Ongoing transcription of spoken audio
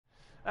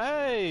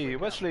Hey,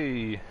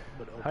 Wesley!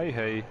 Hey,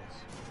 hey.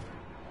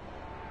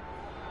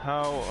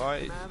 How are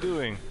you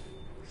doing?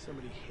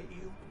 Somebody hit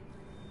you?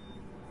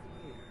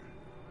 Here.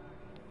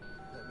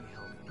 Let me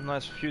help you.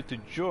 Nice of you to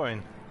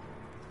join.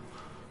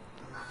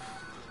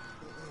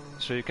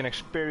 So you can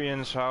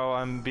experience how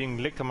I'm being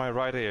licked on my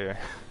right ear.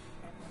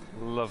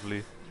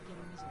 Lovely.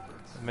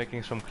 I'm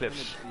making some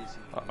clips.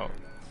 Uh-oh.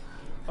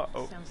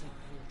 Uh-oh.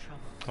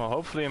 Well,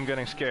 hopefully I'm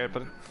getting scared,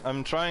 but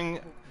I'm trying...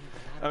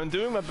 I'm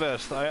doing my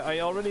best. I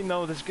already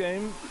know this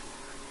game,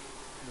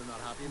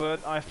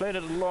 but I played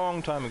it a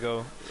long time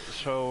ago.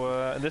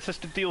 So this is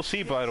the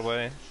DLC, by the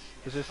way.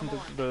 This isn't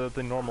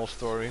the normal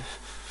story,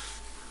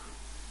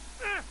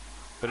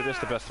 but it is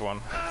the best one.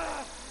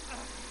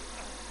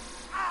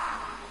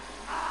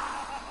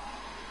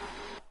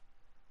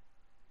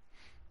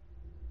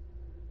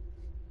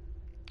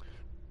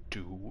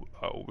 2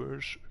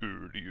 hours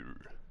earlier.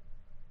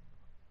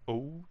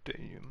 Oh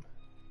damn.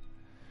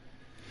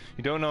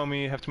 You don't know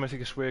me, you have to make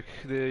this quick.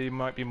 They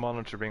might be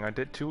monitoring. I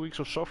did 2 weeks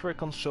of software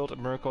consult at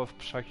Murkoff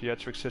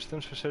Psychiatric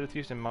Systems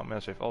facilities in Mount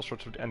Massive. All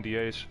sorts of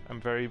NDAs. I'm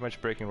very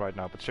much breaking right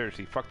now, but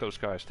seriously, fuck those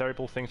guys.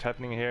 Terrible things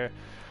happening here.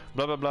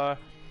 Blah blah blah.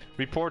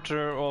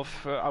 Reporter of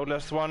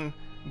Outlast 1,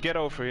 get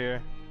over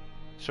here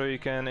so you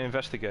can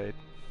investigate.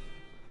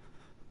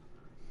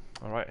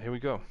 Alright, here we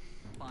go.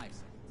 5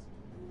 seconds.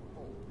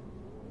 4,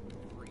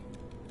 3.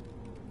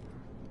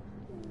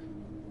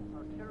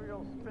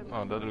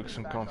 Oh, that looks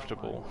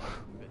uncomfortable.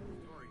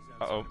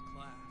 Uh-oh.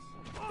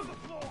 On the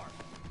floor!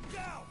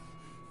 Down!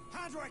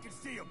 Hands where I can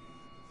see him!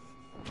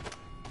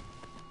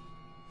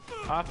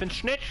 I've been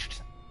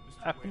snitched!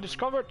 I've been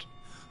discovered!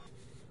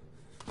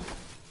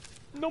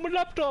 No, my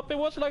laptop! It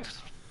was like...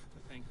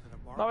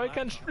 Now I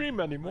can't stream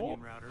anymore.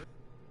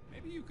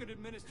 Maybe you could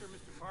administer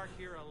Mr. Park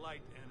here a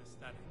light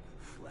anesthetic.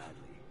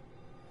 Gladly.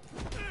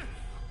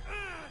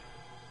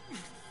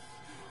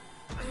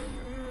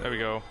 There we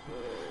go.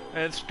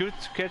 It's good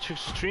to catch a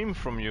stream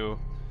from you.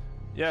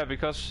 Yeah,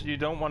 because you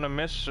don't want to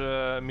miss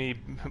me,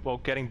 well,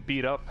 getting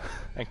beat up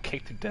and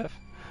kicked to death.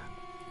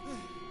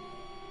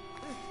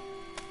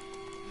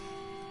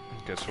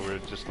 Okay, so we're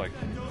just like...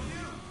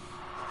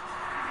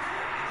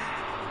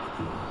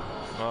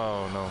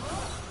 Oh no.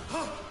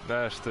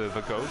 There's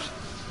the ghost.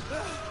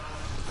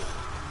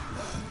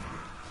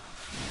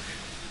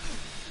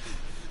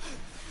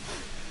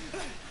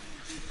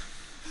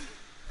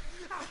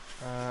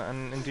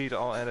 And indeed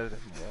I'll edit it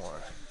more.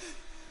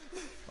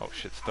 Oh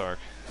shit, it's dark.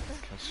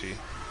 Can't see.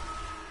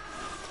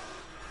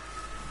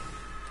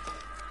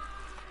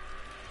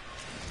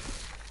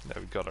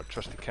 There we got our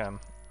trusty cam.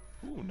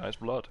 Ooh, nice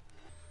blood.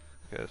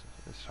 Okay, this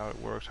is how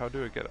it works. How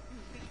do I get it?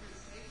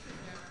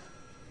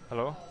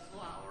 Hello?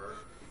 Flower.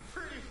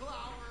 Pretty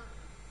flower.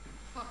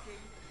 Fucking.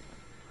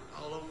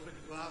 I'll open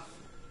you up.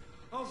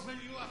 Open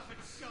you up and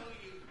show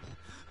you.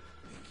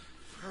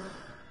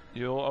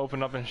 You'll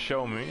open up and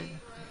show me?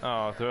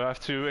 Oh, do I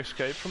have to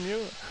escape from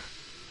you?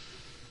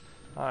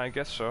 I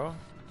guess so.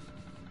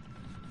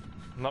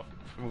 Not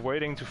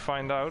waiting to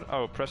find out.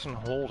 Oh, press and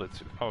hold it.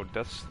 Oh,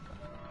 that's...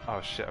 Oh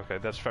shit, okay,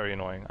 that's very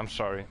annoying. I'm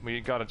sorry. We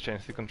gotta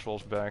change the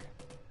controls back.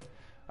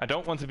 I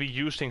don't want to be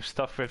using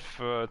stuff with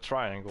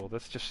triangle.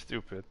 That's just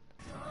stupid.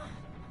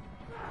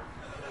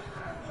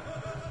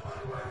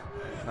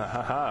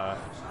 Haha.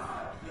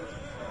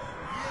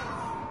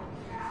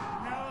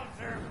 No,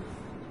 sir.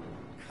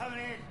 Come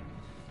in.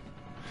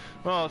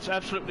 Well, it's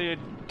absolutely a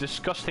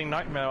disgusting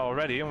nightmare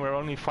already, and we're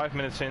only 5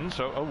 minutes in,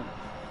 so... Oh.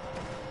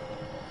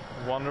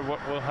 Wonder what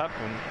will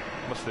happen.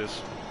 What's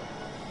this?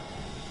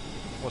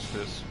 What's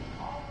this?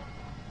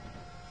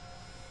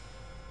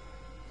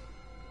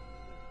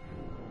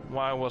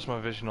 Why was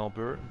my vision all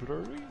blurry?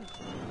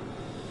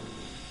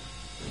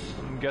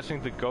 I'm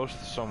guessing the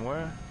ghost is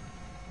somewhere.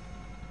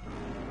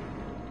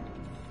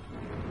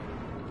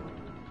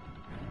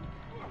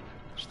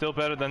 Still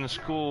better than the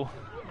school.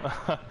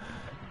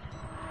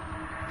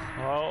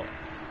 Well,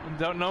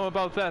 don't know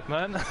about that,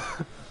 man.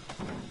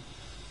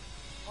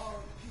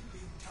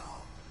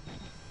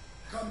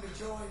 Come to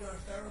join our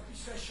therapy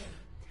session.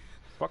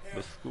 Fuck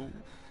the school.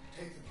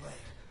 Take the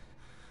blade.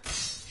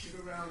 Keep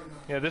it round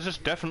enough. Yeah, this is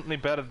definitely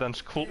better than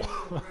school.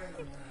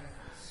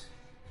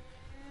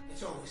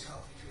 It's always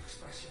healthy to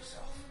express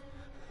yourself.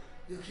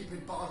 You keep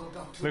it bottled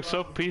up too Looks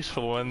so long.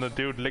 peaceful when the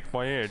dude licked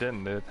my ear,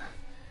 didn't it?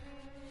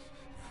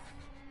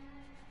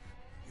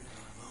 You're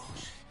one of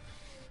those.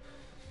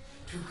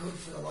 Too good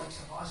for the likes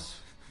of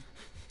us.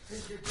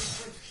 Think you're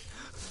different.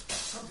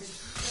 Something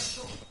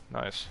special.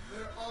 Nice.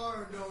 There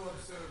are no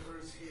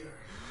observers here.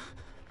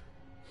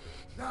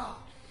 Now,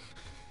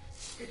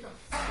 get the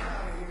fuck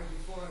out of here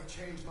before I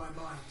change my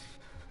mind.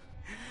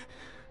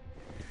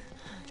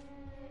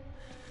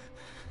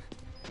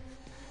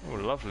 Oh,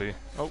 lovely.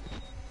 Oh.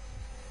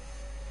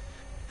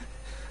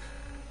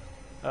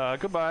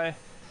 Goodbye.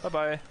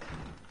 Bye-bye.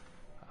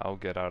 I'll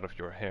get out of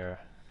your hair.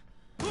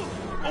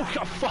 Oh,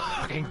 God,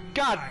 fucking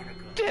god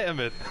damn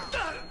it!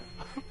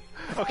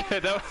 Okay,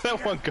 that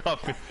one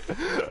got me.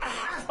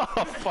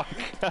 Oh, fuck.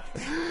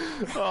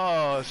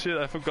 Oh, shit,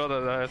 I forgot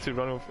that I had to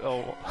run with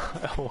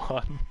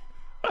L1.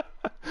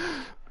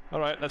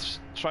 Alright, let's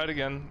try it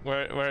again.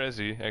 Where is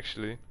he,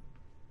 actually?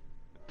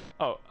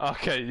 Oh,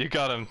 okay, you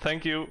got him.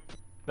 Thank you.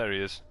 There he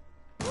is.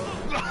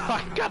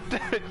 God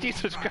damn it,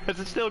 Jesus Christ,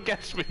 it still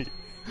gets me.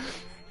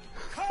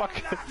 Fuck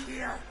it.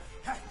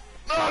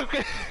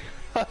 Okay.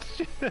 Oh,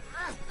 shit.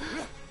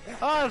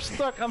 Oh,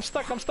 I'm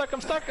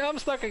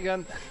stuck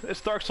again.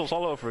 It's Dark Souls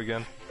all over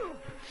again.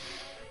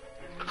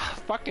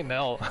 Fucking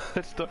hell.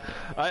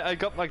 I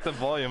got like the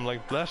volume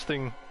like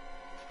blasting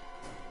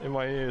in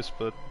my ears,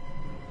 but...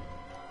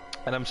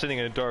 And I'm sitting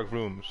in a dark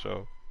room,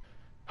 so...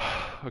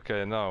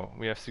 Okay, now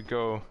we have to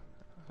go...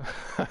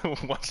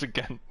 Once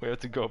again, we have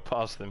to go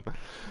past him.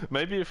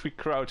 Maybe if we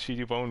crouch,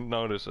 he won't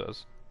notice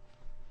us.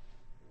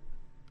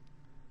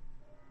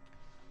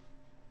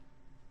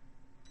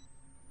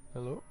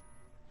 Hello?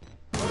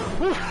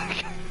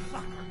 Okay.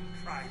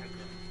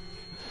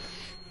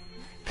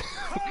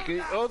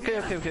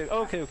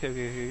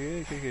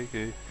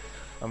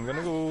 I'm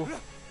gonna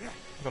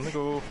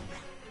go.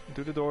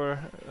 Do the door,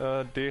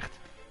 dicht.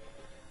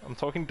 I'm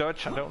talking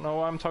Dutch. I don't know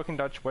why I'm talking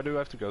Dutch. Where do I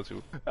have to go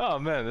to? Oh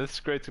man, it's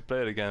great to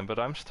play it again, but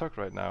I'm stuck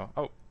right now.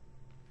 Oh,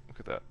 look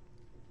at that.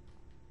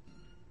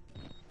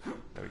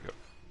 There we go.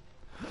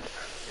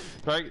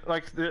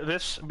 Like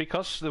this,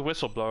 because the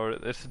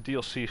Whistleblower is the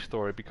DLC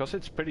story, because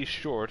it's pretty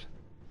short.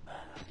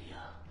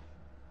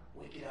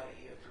 We get out of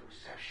here through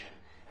reception.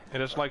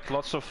 It is like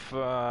lots of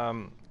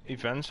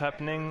events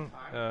happening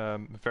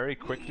very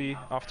quickly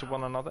after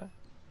one another.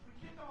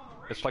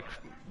 It's like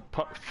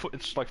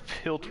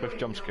filled with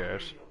jump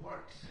scares.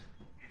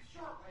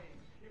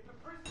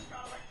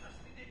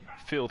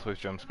 Filled with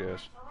jump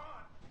scares.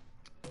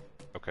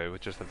 Okay, we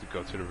just have to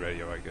go to the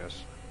radio, I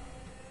guess.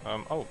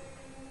 Oh,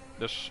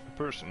 there's a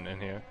person in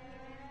here.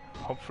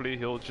 Hopefully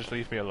he'll just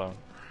leave me alone.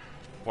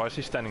 Why is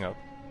he standing up?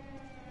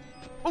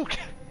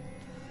 Okay.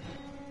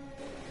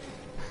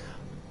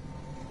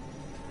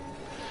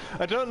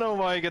 I don't know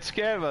why I get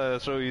scared by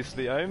that so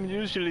easily.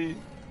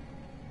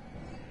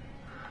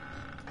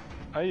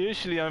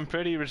 I'm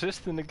pretty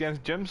resistant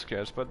against jump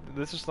scares, but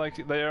this is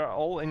like they are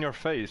all in your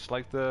face.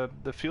 Like the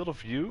field of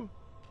view.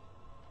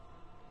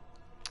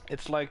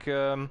 It's like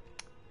well,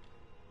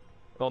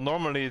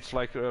 normally it's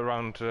like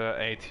around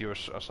 80 or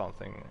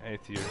something,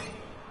 80 or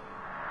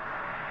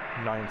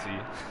 90.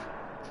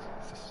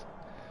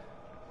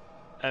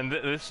 And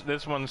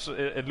this one's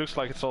it looks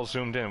like it's all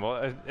zoomed in.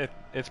 Well,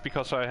 it's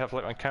because I have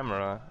like my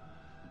camera.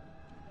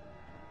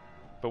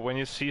 But when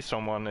you see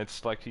someone,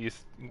 it's like he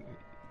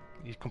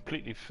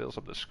completely fills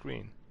up the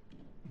screen.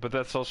 But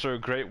that's also a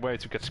great way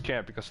to get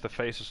scared because the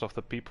faces of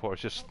the people are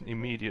just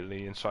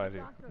immediately inside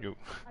you.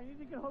 I need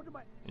to get hold of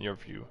my... In your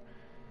view.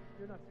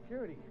 You're not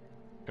security.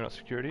 You're not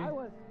security?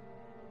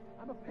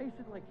 I'm a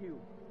patient like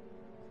you.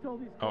 Stole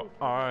these Oh,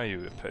 are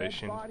you a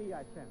patient? Body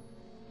I sent.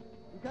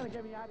 You gotta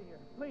get me out of here.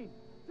 Please,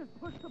 just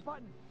push the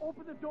button.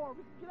 Open the door.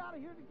 We can get out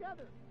of here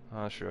together.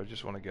 Ah, sure. I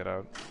just want to get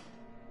out.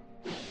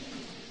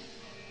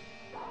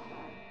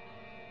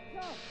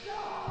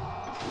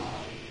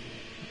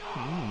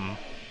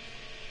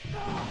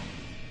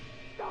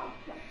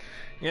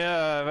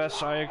 Yeah,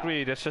 Wes, I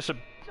agree. This is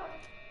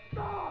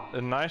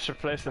a nicer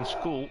place than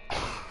school.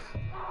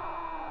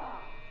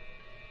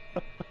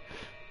 I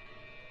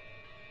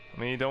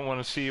mean, you don't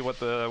want to see what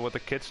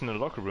the kids in the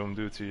locker room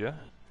do to you.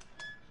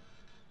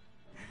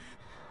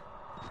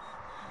 Oh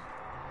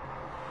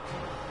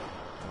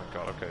my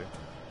god, okay.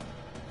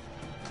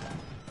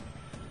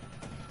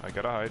 I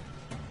gotta hide.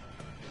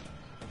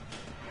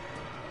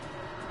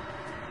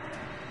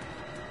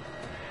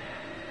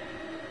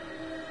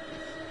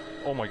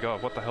 Oh my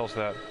god, what the hell's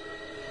that?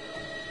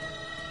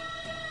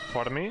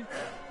 Pardon me?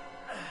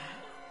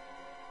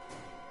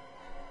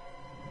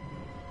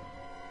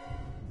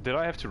 Did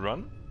I have to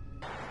run?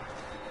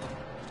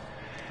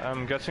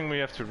 I'm guessing we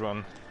have to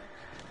run.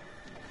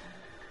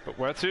 But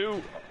where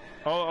to?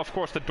 Oh, of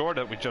course, the door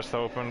that we just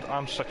opened.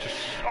 I'm such a...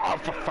 Oh,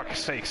 for fuck's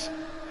sakes!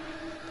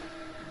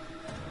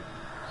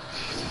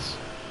 Jesus.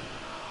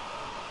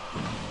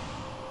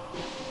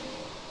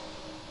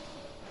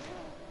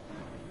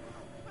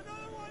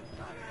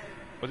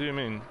 What do you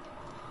mean?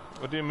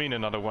 What do you mean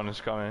another one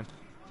is coming?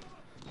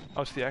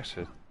 Oh, it's the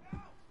exit.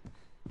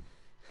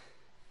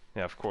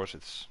 Yeah, of course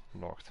it's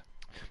locked.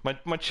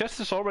 My chest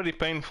is already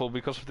painful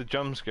because of the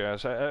jump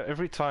scares.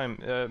 Every time,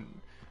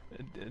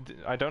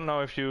 I don't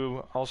know if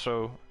you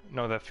also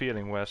know that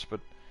feeling, Wes, but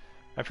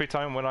every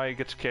time when I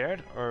get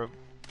scared or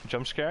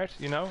jump scared,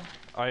 you know,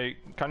 I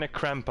kind of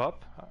cramp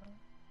up.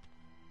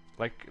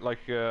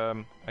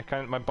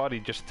 My body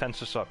just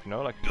tenses up, you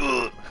know, like.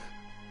 Ugh!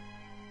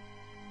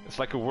 It's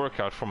like a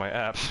workout for my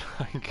abs,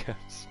 I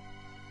guess.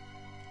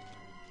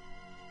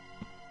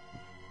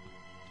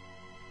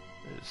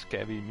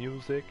 Scabby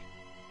music.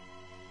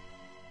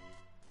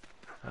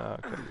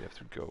 Okay, we have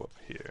to go up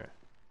here.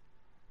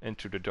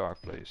 Into the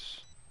dark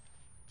place.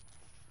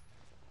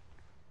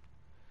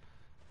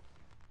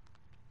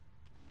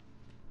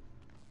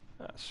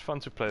 It's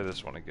fun to play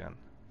this one again.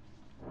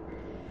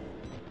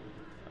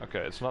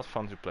 Okay, it's not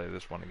fun to play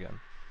this one again.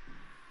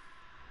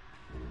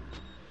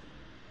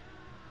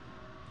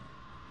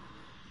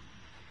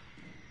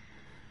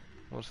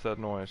 What's that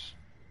noise?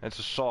 It's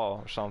a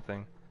saw or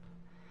something.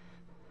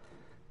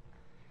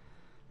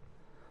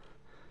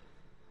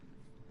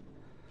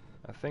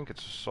 I think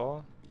it's a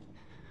saw.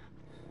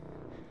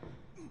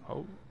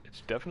 Oh,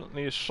 it's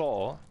definitely a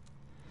saw.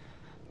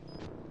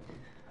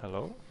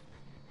 Hello?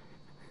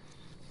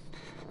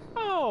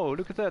 Oh,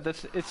 look at that.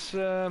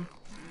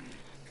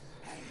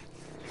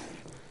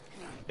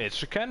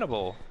 It's a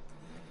cannibal.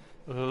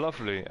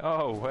 Lovely.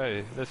 Oh,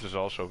 hey, this is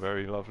also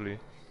very lovely.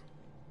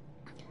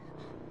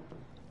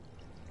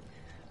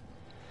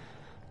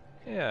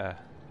 Yeah.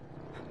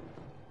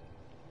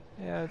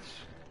 Yeah,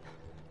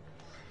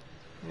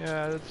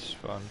 that's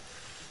fun.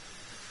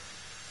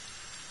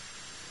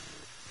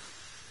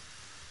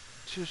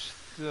 Just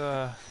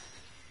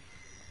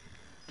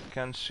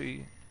can't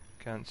see,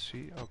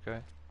 okay.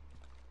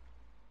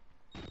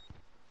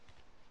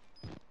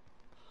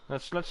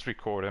 Let's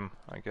record him,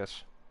 I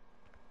guess.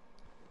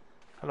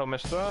 Hello,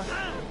 mister.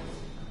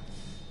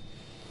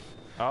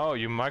 Oh,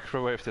 you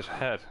microwaved his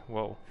head.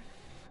 Whoa.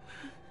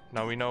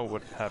 Now we know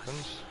what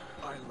happens.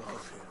 I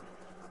love him.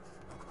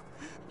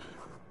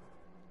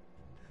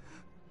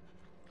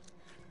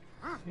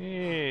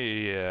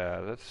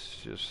 Yeah,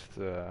 let's just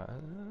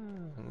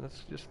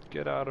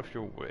get out of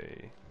your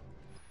way.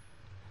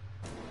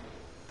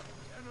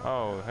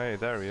 Oh, hey,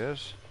 there he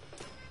is.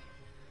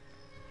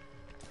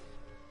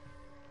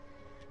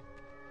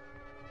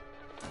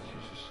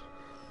 Jesus.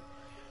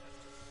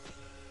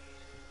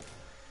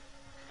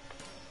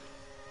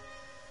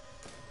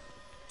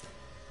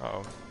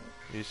 Uh-oh,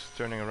 he's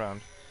turning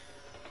around.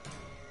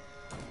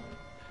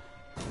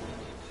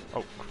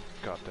 Oh,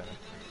 god damn it.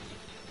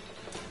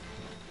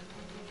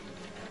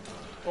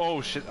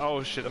 Oh shit,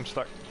 I'm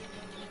stuck.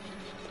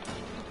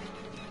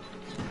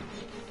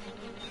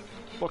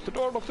 Lock the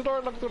door, lock the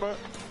door, lock the door.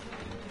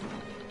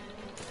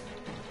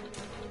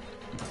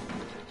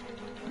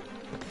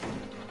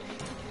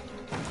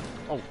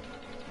 Oh.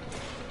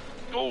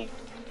 Oh!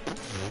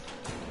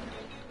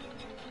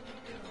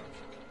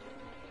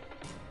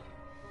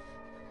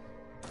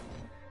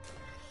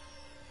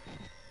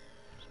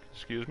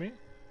 Excuse me?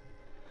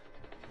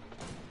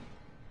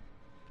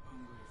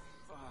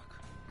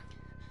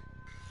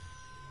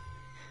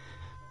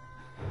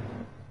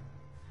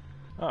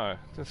 Oh,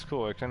 that's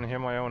cool. I can hear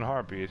my own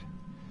heartbeat.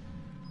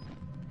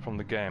 From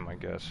the game, I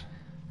guess.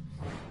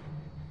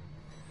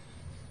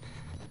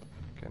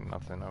 Okay,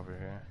 nothing over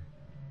here.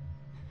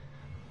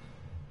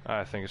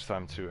 I think it's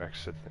time to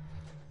exit.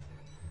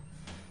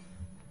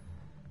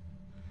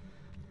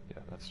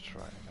 Yeah, let's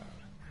try it out.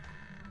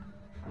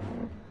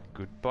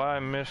 Goodbye,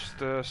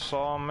 Mr.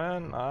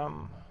 Sawman.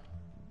 I'm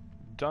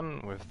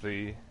done with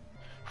the...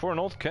 For an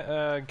old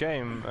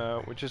game,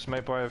 which is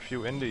made by a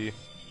few indie...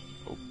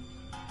 Oh.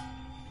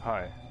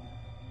 Hi.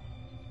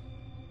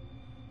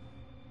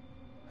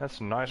 That's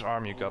a nice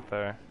arm you got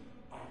there.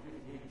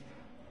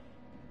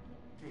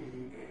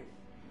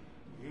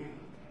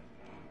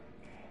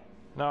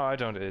 No, I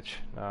don't itch.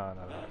 No.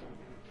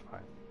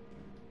 Fine.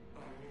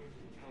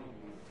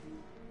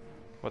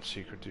 What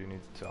secret do you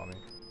need to tell me?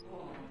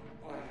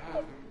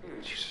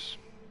 Jesus.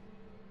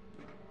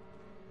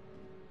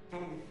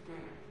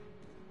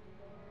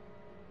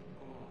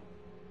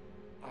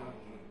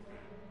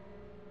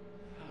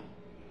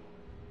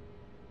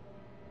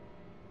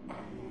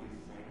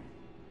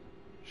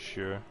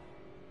 Sure.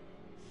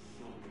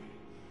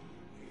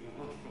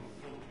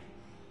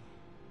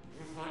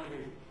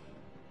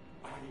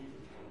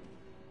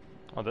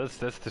 Oh, that's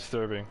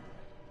disturbing.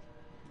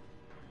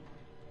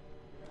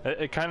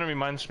 It kind of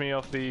reminds me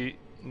of the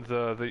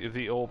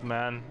old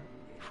man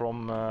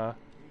from the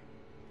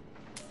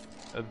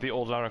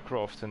old Lara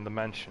Croft in the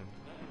mansion.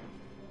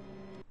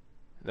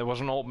 There was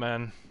an old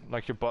man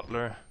like your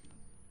butler.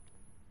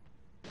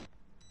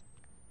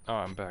 Oh,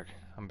 I'm back.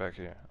 I'm back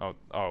here.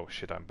 Oh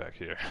shit, I'm back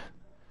here.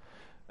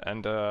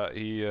 And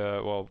he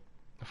well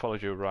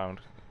followed you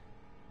around.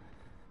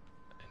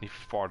 And he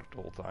farted the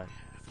whole time.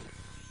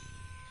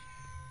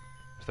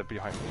 Is that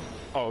behind me?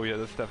 Oh yeah,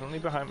 that's definitely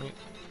behind me.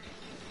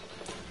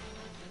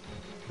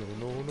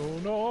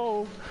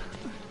 No.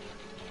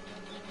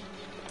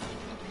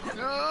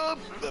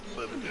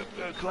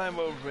 Climb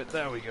over it,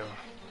 there we go.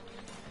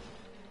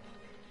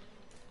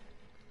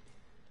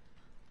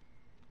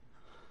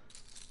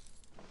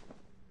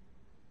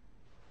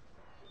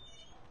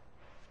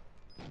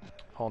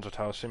 Haunted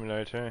House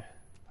Simulator.